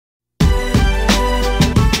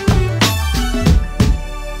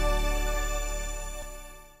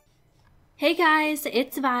Hey guys,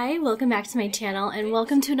 it's Vi. Welcome back to my channel and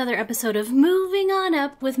welcome to another episode of Moving On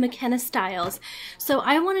Up with McKenna Stiles. So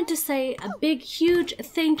I wanted to say a big, huge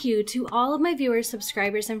thank you to all of my viewers,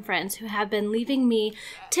 subscribers, and friends who have been leaving me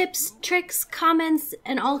tips, tricks, comments,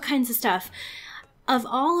 and all kinds of stuff. Of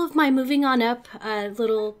all of my Moving On Up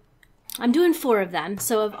I'm doing 4 of them.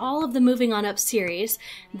 So of all of the Moving On Up series,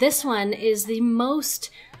 this one is the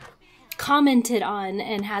most commented on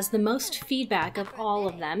and has the most feedback of all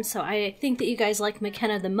of them. So I think that you guys like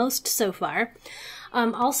McKenna the most so far.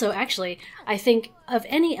 Also, actually, I think of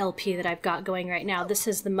any LP that I've got going right now, this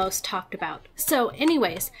is the most talked about. So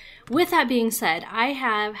anyways, with that being said, I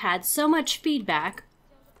have had so much feedback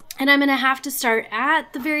and I'm going to have to start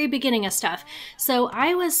at the very beginning of stuff. So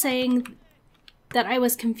I was saying that I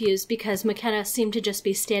was confused because McKenna seemed to just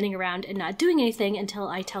be standing around and not doing anything until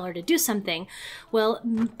I tell her to do something. Well,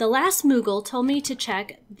 the last Moogle told me to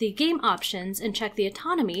check the game options and check the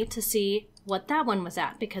autonomy to see what that one was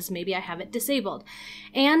at, because maybe I have it disabled.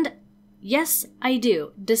 And yes, I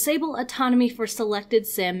do. Disable autonomy for selected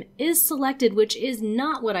sim is selected, which is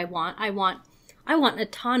not what I want. I want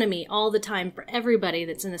autonomy all the time for everybody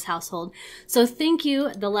that's in this household. So thank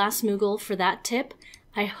you, the last Moogle, for that tip.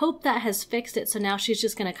 I hope that has fixed it, so now she's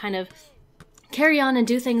just going to kind of carry on and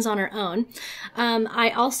do things on her own. I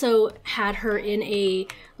also had her in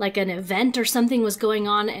an event or something was going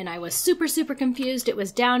on, and I was super confused. It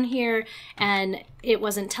was down here, and it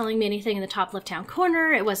wasn't telling me anything in the top left-hand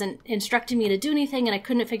corner. It wasn't instructing me to do anything, and I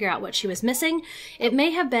couldn't figure out what she was missing. It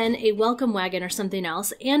may have been a welcome wagon or something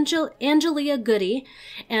else. Angelia Goody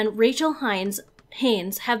and Rachel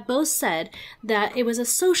Haynes have both said that it was a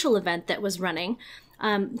social event that was running.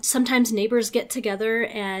 Sometimes neighbors get together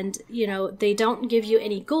and, you know, they don't give you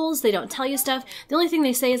any goals. They don't tell you stuff. The only thing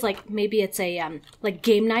they say is like, maybe it's a,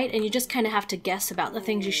 game night, and you just kind of have to guess about the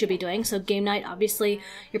things you should be doing. So game night, obviously,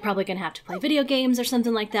 you're probably going to have to play video games or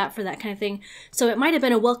something like that for that kind of thing. So it might have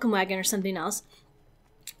been a welcome wagon or something else.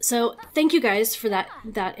 So thank you guys for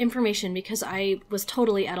that information, because I was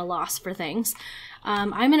totally at a loss for things.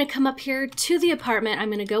 I'm going to come up here to the apartment. I'm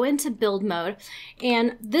going to go into build mode,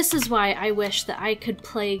 and this is why I wish that I could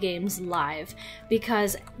play games live,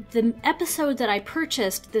 because the episode that I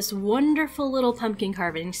purchased, this wonderful little pumpkin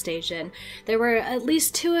carving station, there were at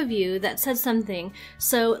least 2 of you that said something.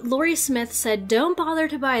 So Lori Smith said, don't bother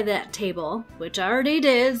to buy that table, which I already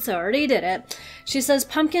did, so I already did it. She says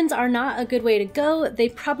pumpkins are not a good way to go. They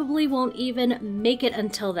probably won't even make it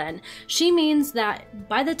until then. She means that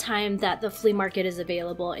by the time that the flea market is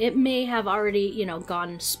available, it may have already, you know,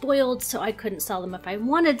 gone spoiled, so I couldn't sell them if I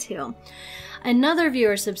wanted to. Another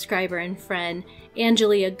viewer, subscriber, and friend,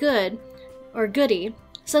 Angelia Goody,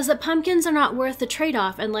 says that pumpkins are not worth the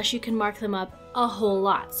trade-off unless you can mark them up a whole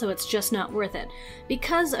lot, so it's just not worth it.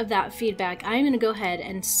 Because of that feedback, I'm going to go ahead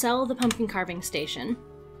and sell the pumpkin carving station.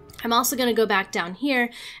 I'm also going to go back down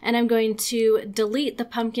here, and I'm going to delete the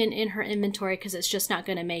pumpkin in her inventory because it's just not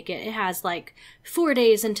going to make it. It has like 4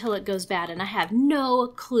 days until it goes bad, and I have no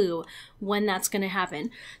clue when that's going to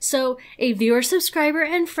happen. So a viewer, subscriber,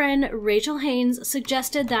 and friend, Rachel Haynes,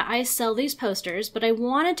 suggested that I sell these posters, but I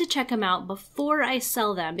wanted to check them out before I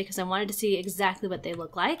sell them because I wanted to see exactly what they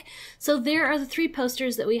look like. So there are the 3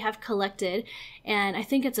 posters that we have collected, and I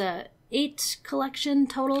think it's a 8 collection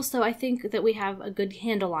total, so I think that we have a good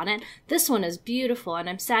handle on it. This one is beautiful, and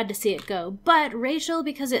I'm sad to see it go, but Rachel,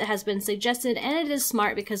 because it has been suggested, and it is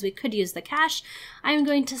smart because we could use the cash, I'm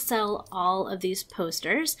going to sell all of these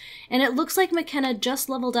posters. And it looks like McKenna just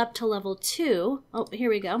leveled up to level 2. Oh, here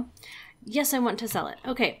we go. Yes, I want to sell it.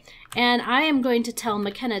 Okay, and I am going to tell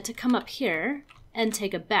McKenna to come up here and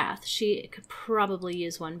take a bath. She could probably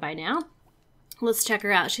use one by now. Let's check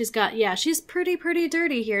her out. She's got, yeah, she's pretty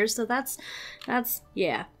dirty here, so that's,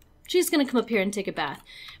 yeah. She's gonna come up here and take a bath.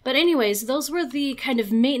 But anyways, those were the kind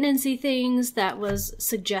of maintenance-y things that was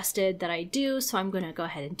suggested that I do, so I'm gonna go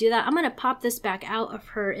ahead and do that. I'm gonna pop this back out of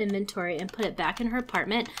her inventory and put it back in her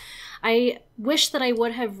apartment. I wish that I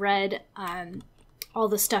would have read, all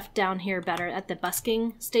the stuff down here better at the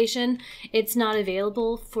busking station. It's not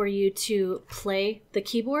available for you to play the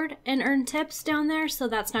keyboard and earn tips down there, so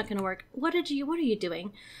that's not going to work. What are you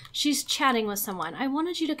doing? She's chatting with someone. I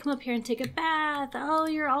wanted you to come up here and take a bath. Oh,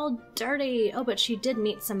 you're all dirty. Oh, but she did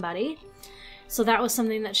meet somebody. So that was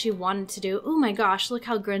something that she wanted to do. Oh my gosh, look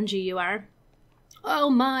how grungy you are. Oh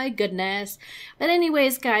my goodness. But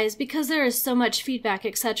anyways, guys, because there is so much feedback,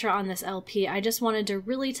 etc. on this LP, I just wanted to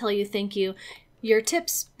really tell you thank you. Your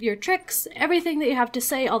tips, your tricks, everything that you have to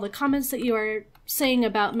say, all the comments that you are saying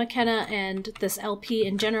about McKenna and this LP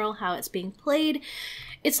in general, how it's being played.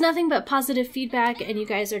 it's nothing but positive feedback, and you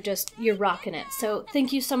guys are just, you're rocking it. So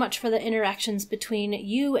thank you so much for the interactions between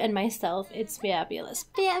you and myself. It's fabulous,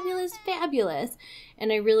 fabulous, fabulous.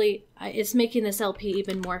 And it's making this LP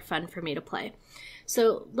even more fun for me to play.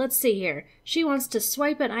 So let's see here. She wants to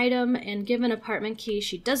swipe an item and give an apartment key.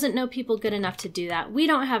 She doesn't know people good enough to do that. We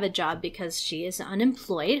don't have a job because she is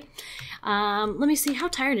unemployed. Let me see, how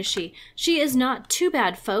tired is she? She is not too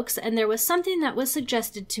bad, folks. And there was something that was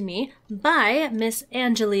suggested to me by Miss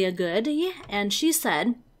Angelia Goody, and she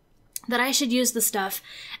said that I should use the stuff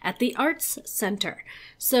at the Arts Center.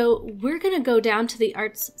 So we're going to go down to the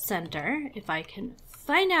Arts Center, if I can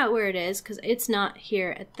find out where it is, because it's not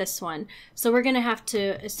here at this one. So we're going to have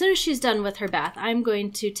to, as soon as she's done with her bath, I'm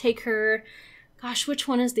going to take her, gosh, which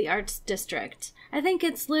one is the Arts District? I think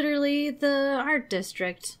it's literally the Art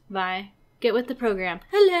District. Bye. Get with the program.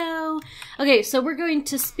 Hello! Okay, so we're going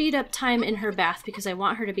to speed up time in her bath because I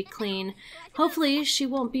want her to be clean. Hopefully she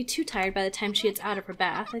won't be too tired by the time she gets out of her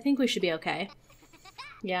bath. I think we should be okay.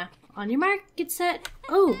 Yeah. On your mark, get set.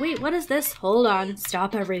 Oh, wait, what is this? Hold on,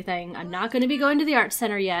 stop everything. I'm not going to be going to the Art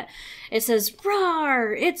Center yet. It says,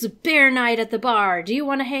 "Rawr! It's bear night at the bar. Do you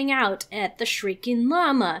want to hang out at the Shrieking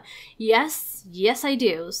Llama?" Yes, yes I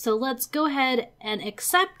do. So let's go ahead and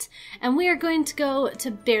accept, and we are going to go to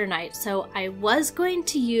bear night. So I was going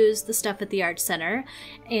to use the stuff at the Art Center.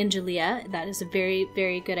 Angelia, that is a very,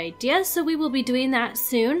 very good idea. So we will be doing that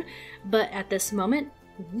soon. But at this moment,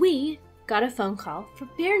 we got a phone call for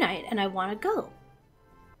bear night, and I want to go.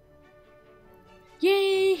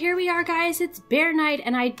 Yay, here we are, guys. It's bear night,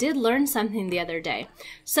 and I did learn something the other day.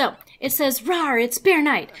 So it says, "Rawr, it's bear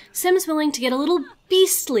night. Sim's willing to get a little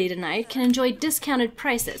beastly tonight, can enjoy discounted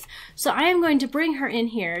prices." So I am going to bring her in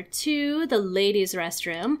here to the ladies'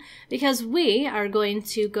 restroom because we are going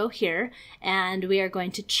to go here and we are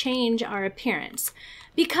going to change our appearance.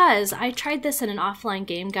 Because I tried this in an offline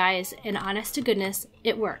game, guys, and honest to goodness,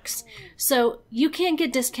 it works. So you can't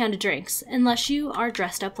get discounted drinks unless you are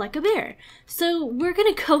dressed up like a bear. So we're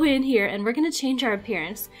going to go in here and we're going to change our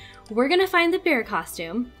appearance. We're going to find the bear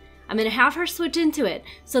costume. I'm going to have her switch into it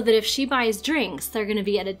so that if she buys drinks, they're going to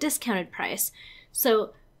be at a discounted price.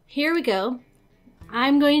 So here we go.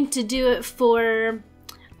 I'm going to do it for,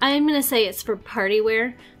 I'm going to say it's for party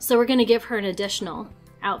wear. So we're going to give her an additional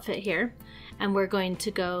outfit here. And we're going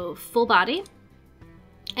to go full body.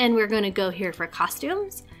 And we're going to go here for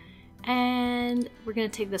costumes. And we're going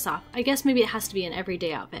to take this off. I guess maybe it has to be an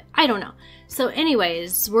everyday outfit. I don't know. So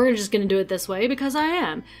anyways, we're just going to do it this way because I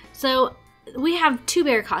am. So we have 2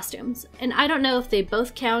 bear costumes. And I don't know if they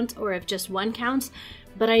both count or if just one counts.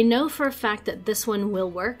 But I know for a fact that this one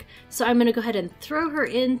will work. So I'm going to go ahead and throw her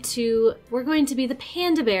into, we're going to be the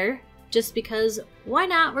panda bear. Just because, why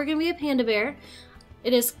not? We're going to be a panda bear.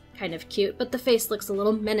 It is kind of cute, but the face looks a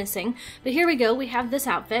little menacing. But here we go, we have this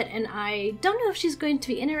outfit, and I don't know if she's going to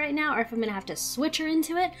be in it right now or if I'm going to have to switch her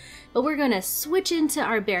into it, but we're going to switch into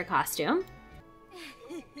our bear costume.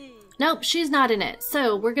 Nope, she's not in it.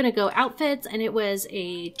 So we're going to go outfits, and it was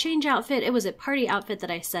a change outfit. It was a party outfit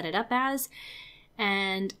that I set it up as,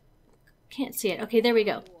 and can't see it. Okay, there we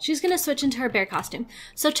go. She's going to switch into her bear costume.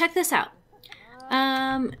 So check this out.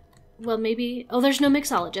 Well, maybe... Oh, there's no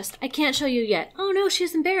mixologist. I can't show you yet. Oh, no,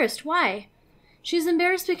 she's embarrassed. Why? She's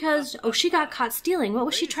embarrassed because... Oh, she got caught stealing. What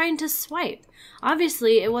was she trying to swipe?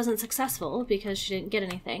 Obviously, it wasn't successful because she didn't get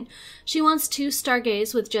anything. She wants to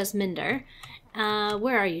stargaze with Jasminder.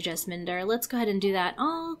 Where are you, Jasminder? Let's go ahead and do that.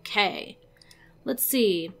 Okay. Let's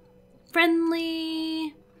see.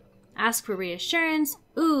 Friendly. Ask for reassurance.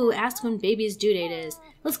 Ooh, ask when baby's due date is.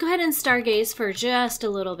 Let's go ahead and stargaze for just a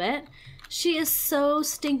little bit. She is so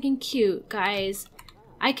stinking cute, guys.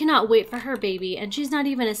 I cannot wait for her baby, and she's not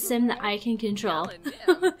even a sim that I can control.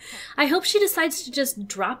 I hope she decides to just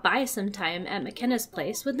drop by sometime at McKenna's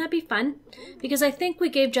place. Wouldn't that be fun? Because I think we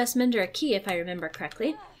gave Jasminder a key, if I remember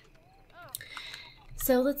correctly.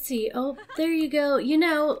 So let's see. Oh, there you go. You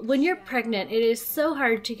know, when you're pregnant, it is so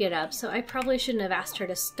hard to get up, so I probably shouldn't have asked her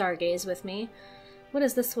to stargaze with me. What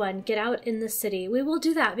is this one? Get out in the city. We will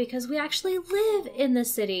do that because we actually live in the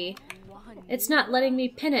city. It's not letting me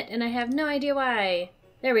pin it, and I have no idea why.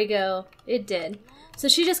 There we go. It did. So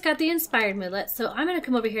she just got the inspired moodlet, so I'm going to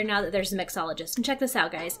come over here now that there's a mixologist. And check this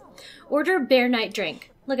out, guys. Order bear night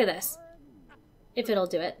drink. Look at this. If it'll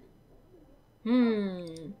do it.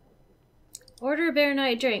 Order a bear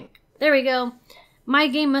night drink. There we go. My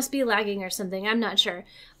game must be lagging or something. I'm not sure.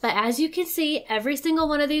 But as you can see, every single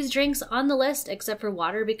one of these drinks on the list, except for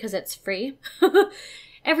water because it's free,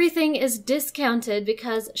 everything is discounted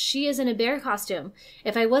because she is in a bear costume.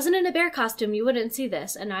 If I wasn't in a bear costume, you wouldn't see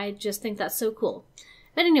this, and I just think that's so cool.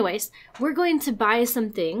 But anyways, we're going to buy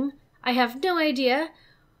something. I have no idea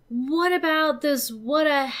What about this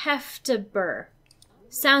WUTAHEFTABIR?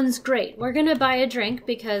 Sounds great. We're gonna buy a drink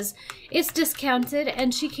because it's discounted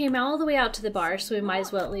and she came all the way out to the bar, so we might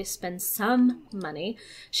as well at least spend some money.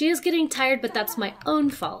 She is getting tired, but that's my own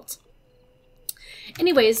fault.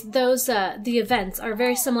 Anyways, those the events are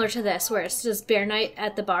very similar to this, where it's just bear night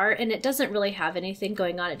at the bar, and it doesn't really have anything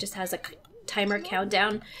going on. It just has a timer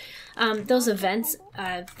countdown. Those events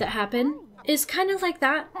that happen is kind of like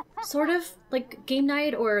that, sort of like game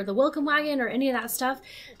night or the welcome wagon or any of that stuff.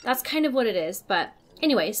 That's kind of what it is. But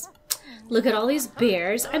anyways, look at all these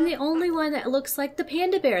bears. I'm the only one that looks like the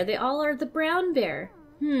panda bear. They all are the brown bear.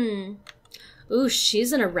 Ooh,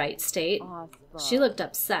 she's in a right state. She looked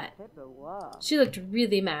upset. She looked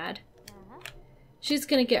really mad. She's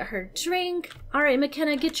gonna get her drink. All right,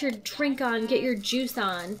 McKenna, get your drink on. Get your juice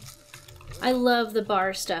on. I love the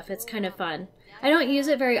bar stuff. It's kind of fun. I don't use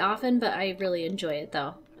it very often, but I really enjoy it,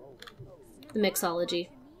 though. The mixology.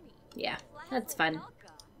 Yeah, that's fun.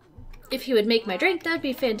 If he would make my drink, that'd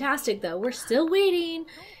be fantastic, though. We're still waiting.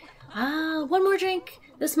 One more drink.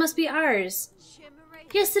 This must be ours.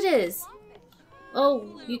 Yes, it is.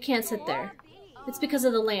 Oh, you can't sit there. It's because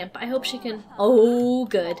of the lamp. I hope she can... Oh,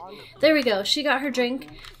 good. There we go. She got her drink.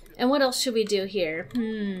 And what else should we do here?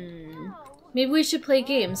 Maybe we should play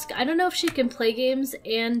games. I don't know if she can play games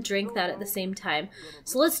and drink that at the same time.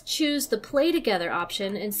 So let's choose the play together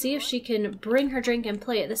option and see if she can bring her drink and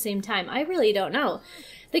play at the same time. I really don't know.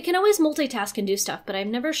 They can always multitask and do stuff, but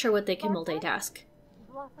I'm never sure what they can multitask.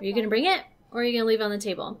 Are you going to bring it? Or are you going to leave it on the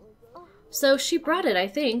table? So she brought it, I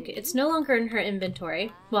think. It's no longer in her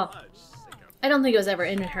inventory. Well, I don't think it was ever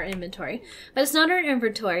in her inventory. But it's not in her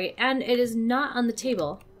inventory, and it is not on the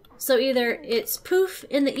table. So either it's poof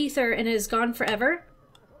in the ether and is gone forever,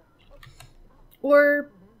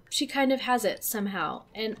 or she kind of has it somehow,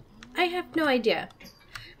 and I have no idea.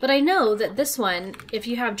 But I know that this one, if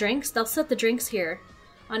you have drinks, they'll set the drinks here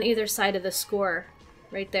on either side of the score,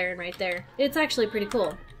 right there and right there. It's actually pretty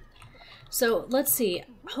cool. So let's see.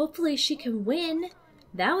 Hopefully she can win.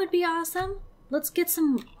 That would be awesome. Let's get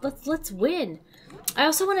some. Let's win. I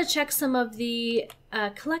also want to check some of the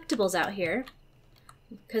collectibles out here.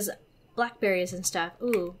 Because blackberries and stuff.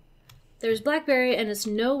 Ooh. There's blackberry and it's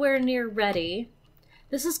nowhere near ready.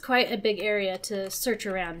 This is quite a big area to search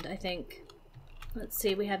around, I think. Let's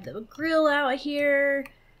see, we have the grill out here.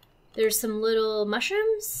 There's some little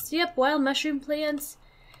mushrooms. Yep, wild mushroom plants.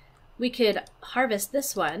 We could harvest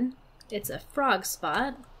this one. It's a frog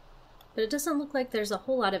spot. But it doesn't look like there's a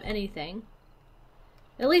whole lot of anything.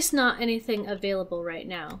 At least not anything available right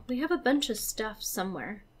now. We have a bunch of stuff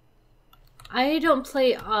somewhere. I don't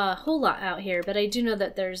play a whole lot out here, but I do know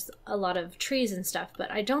that there's a lot of trees and stuff,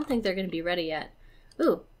 but I don't think they're going to be ready yet.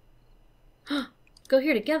 Ooh. Go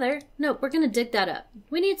here together? Nope, we're going to dig that up.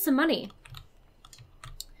 We need some money.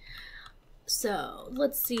 So,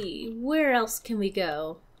 let's see. Where else can we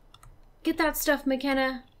go? Get that stuff,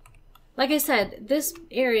 McKenna. Like I said, this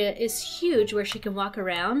area is huge where she can walk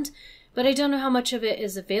around, but I don't know how much of it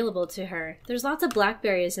is available to her. There's lots of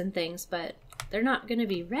blackberries and things, but they're not going to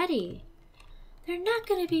be ready. They're not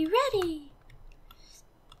going to be ready.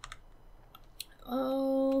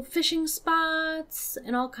 Oh, fishing spots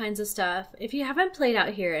and all kinds of stuff. If you haven't played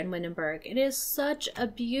out here in Windenburg, it is such a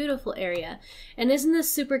beautiful area. And isn't this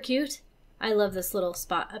super cute? I love this little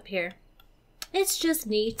spot up here. It's just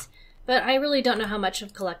neat. But I really don't know how much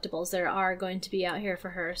of collectibles there are going to be out here for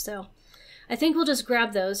her. So I think we'll just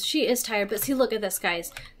grab those. She is tired, but see, look at this,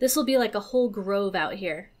 guys. This will be like a whole grove out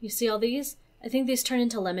here. You see all these? I think these turn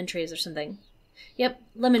into lemon trees or something. Yep,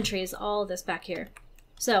 lemon trees, all this back here.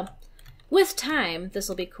 So, with time, this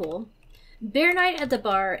will be cool. Bear night at the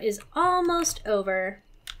bar is almost over.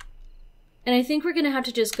 And I think we're going to have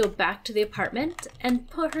to just go back to the apartment and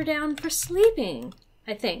put her down for sleeping,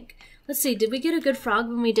 I think. Let's see, did we get a good frog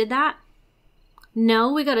when we did that?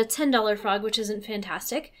 No, we got a $10 frog, which isn't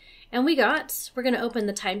fantastic. And we're going to open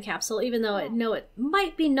the time capsule, even though I know it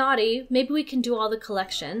might be naughty. Maybe we can do all the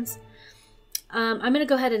collections. I'm going to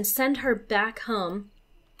go ahead and send her back home.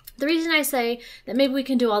 The reason I say that maybe we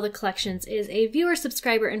can do all the collections is a viewer,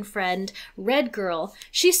 subscriber, and friend, Red Girl.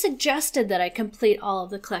 She suggested that I complete all of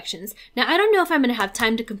the collections. Now, I don't know if I'm going to have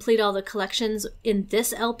time to complete all the collections in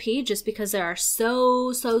this LP, just because there are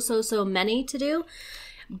so many to do.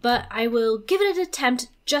 But I will give it an attempt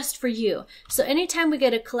just for you. So anytime we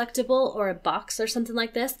get a collectible or a box or something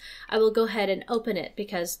like this, I will go ahead and open it,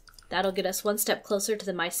 because that'll get us one step closer to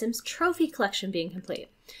the My Sims trophy collection being complete.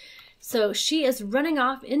 So she is running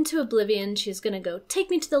off into oblivion. She's going to go take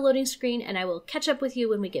me to the loading screen, and I will catch up with you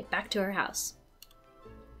when we get back to her house.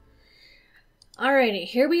 Alrighty,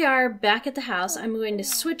 here we are back at the house. I'm going to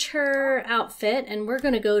switch her outfit and we're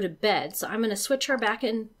going to go to bed. So I'm going to switch her back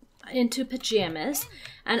into pajamas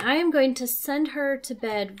and I am going to send her to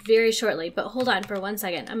bed very shortly. But hold on for 1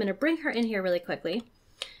 second. I'm going to bring her in here really quickly.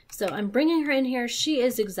 So I'm bringing her in here. She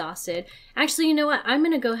is exhausted. Actually, you know what? I'm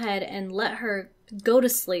going to go ahead and let her go to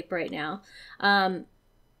sleep right now.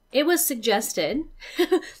 It was suggested,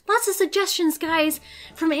 lots of suggestions, guys,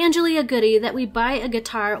 from Angelia Goody that we buy a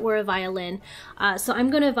guitar or a violin. So I'm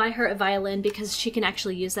going to buy her a violin because she can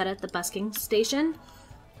actually use that at the busking station.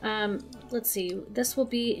 Let's see, this will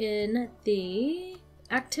be in the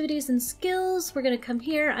activities and skills. We're going to come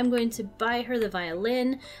here. I'm going to buy her the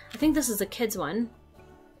violin. I think this is a kid's one.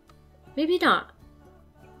 Maybe not.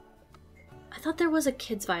 I thought there was a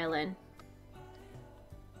kid's violin.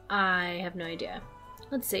 I have no idea.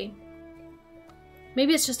 Let's see.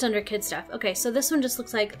 Maybe it's just under kid stuff. Okay, so this one just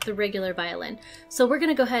looks like the regular violin. So we're going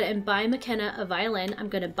to go ahead and buy McKenna a violin. I'm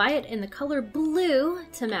going to buy it in the color blue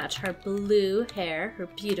to match her blue hair, her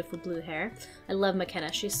beautiful blue hair. I love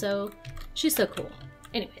McKenna. She's so cool.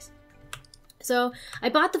 Anyways. So I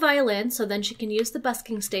bought the violin so then she can use the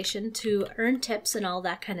busking station to earn tips and all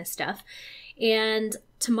that kind of stuff. And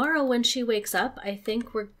tomorrow when she wakes up, I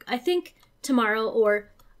think tomorrow, or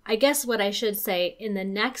I guess what I should say in the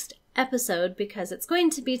next episode, because it's going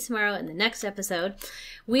to be tomorrow in the next episode,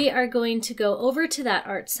 we are going to go over to that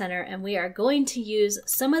art center and we are going to use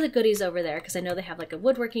some of the goodies over there because I know they have like a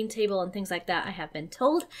woodworking table and things like that, I have been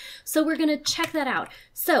told. So we're going to check that out.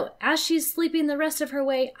 So as she's sleeping the rest of her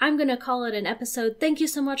way, I'm going to call it an episode. Thank you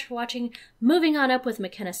so much for watching Moving On Up with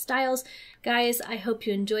McKenna Stiles. Guys, I hope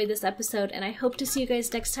you enjoyed this episode and I hope to see you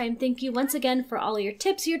guys next time. Thank you once again for all your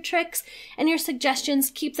tips, your tricks, and your suggestions.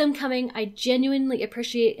 Keep them coming. I genuinely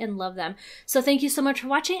appreciate and love them. So thank you so much for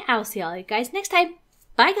watching. I'll see all you guys next time.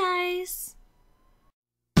 Bye, guys!